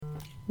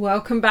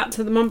Welcome back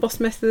to the Mum Boss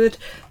Method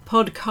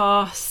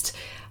podcast.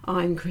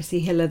 I'm Chrissy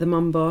Hiller, the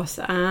Mum Boss,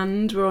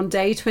 and we're on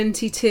day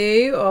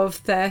 22 of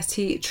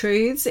 30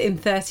 Truths in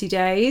 30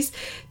 Days.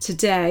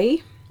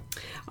 Today,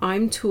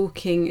 I'm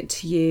talking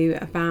to you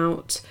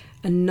about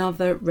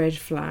another red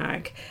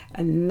flag,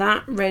 and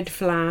that red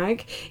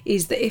flag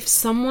is that if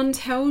someone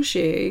tells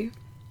you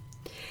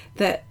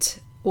that,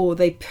 or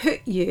they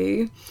put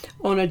you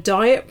on a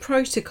diet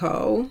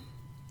protocol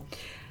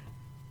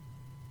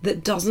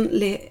that doesn't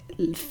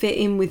fit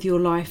in with your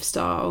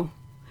lifestyle,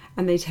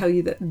 and they tell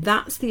you that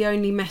that's the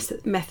only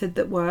method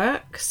that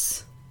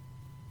works,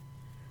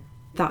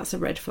 that's a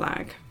red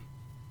flag.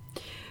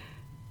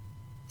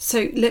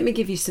 So let me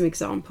give you some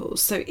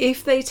examples. So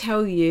if they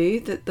tell you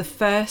that the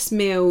first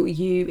meal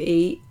you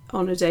eat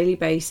on a daily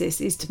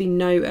basis is to be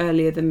no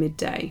earlier than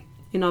midday,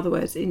 in other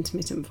words,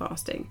 intermittent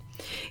fasting.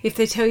 If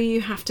they tell you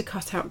have to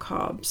cut out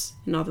carbs,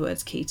 in other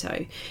words,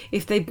 keto.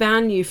 If they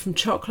ban you from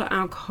chocolate,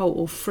 alcohol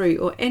or fruit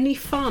or any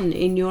fun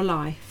in your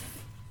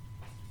life,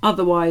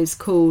 otherwise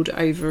called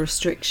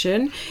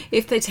over-restriction.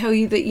 If they tell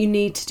you that you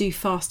need to do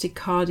fasted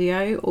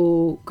cardio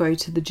or go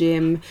to the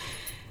gym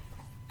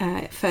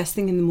first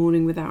thing in the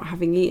morning without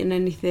having eaten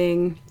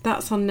anything,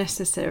 that's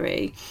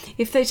unnecessary.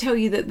 If they tell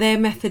you that their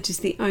method is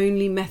the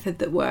only method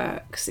that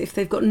works, if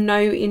they've got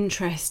no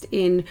interest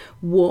in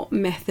what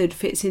method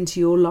fits into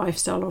your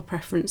lifestyle or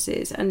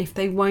preferences, and if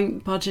they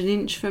won't budge an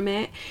inch from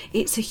it,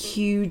 it's a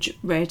huge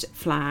red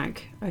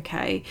flag,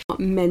 okay?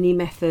 Many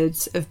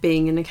methods of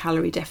being in a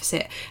calorie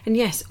deficit, and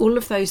yes, all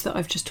of those that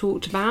I've just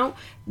talked about,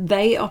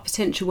 they are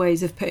potential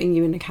ways of putting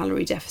you in a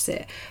calorie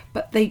deficit,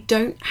 but they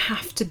don't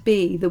have to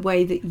be the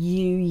way that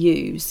you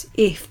use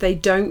if they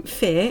don't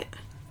fit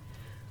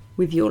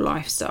with your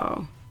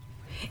lifestyle.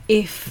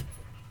 If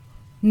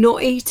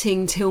not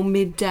eating till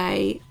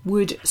midday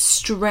would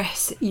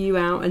stress you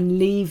out and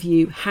leave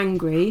you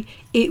hangry,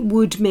 it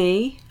would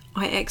me.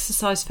 I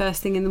exercise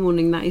first thing in the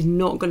morning, that is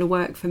not going to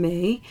work for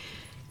me.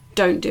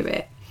 Don't do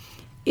it.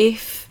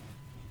 If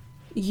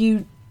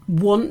you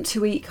want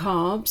to eat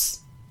carbs,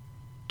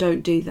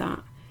 don't do that.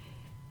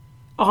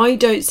 I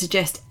don't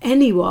suggest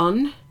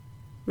anyone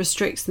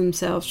restricts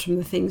themselves from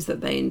the things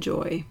that they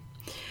enjoy.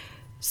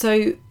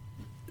 So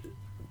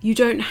you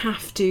don't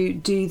have to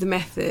do the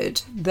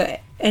method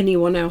that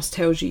anyone else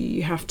tells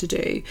you have to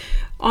do.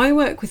 I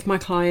work with my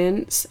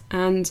clients,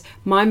 and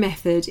my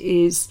method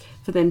is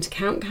for them to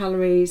count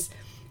calories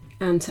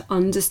and to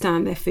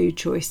understand their food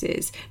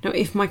choices. Now,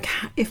 if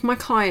my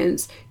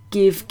clients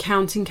give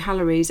counting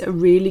calories a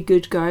really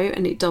good go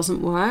and it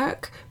doesn't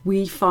work,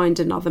 we find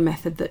another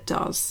method that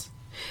does.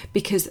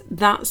 Because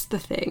that's the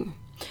thing.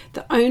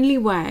 The only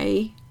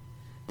way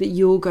that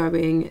you're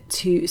going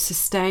to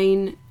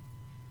sustain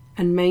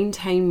and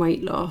maintain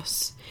weight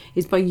loss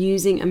is by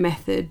using a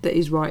method that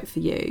is right for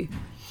you.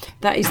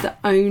 That is the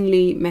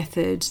only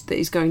method that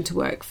is going to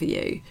work for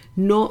you,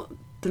 not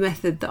the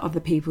method that other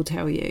people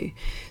tell you.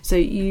 So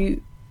the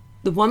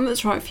one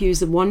that's right for you is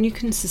the one you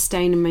can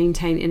sustain and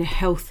maintain in a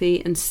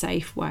healthy and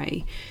safe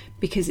way,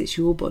 because it's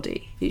your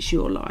body, it's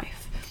your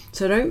life.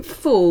 So don't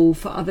fall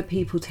for other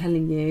people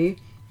telling you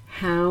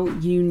how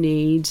you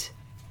need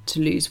to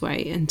lose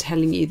weight and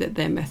telling you that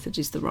their method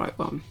is the right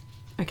one.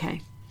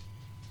 Okay.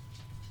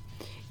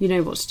 You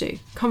know what to do.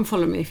 Come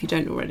follow me if you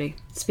don't already.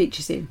 Speak to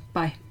you soon.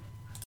 Bye.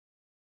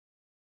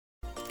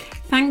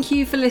 Thank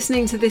you for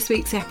listening to this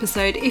week's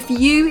episode. If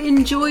you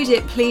enjoyed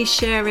it, please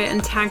share it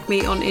and tag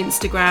me on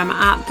Instagram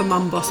at the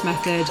Mum Boss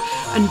Method.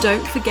 And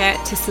don't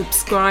forget to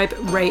subscribe,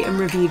 rate and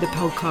review the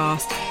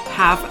podcast.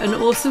 Have an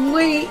awesome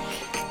week.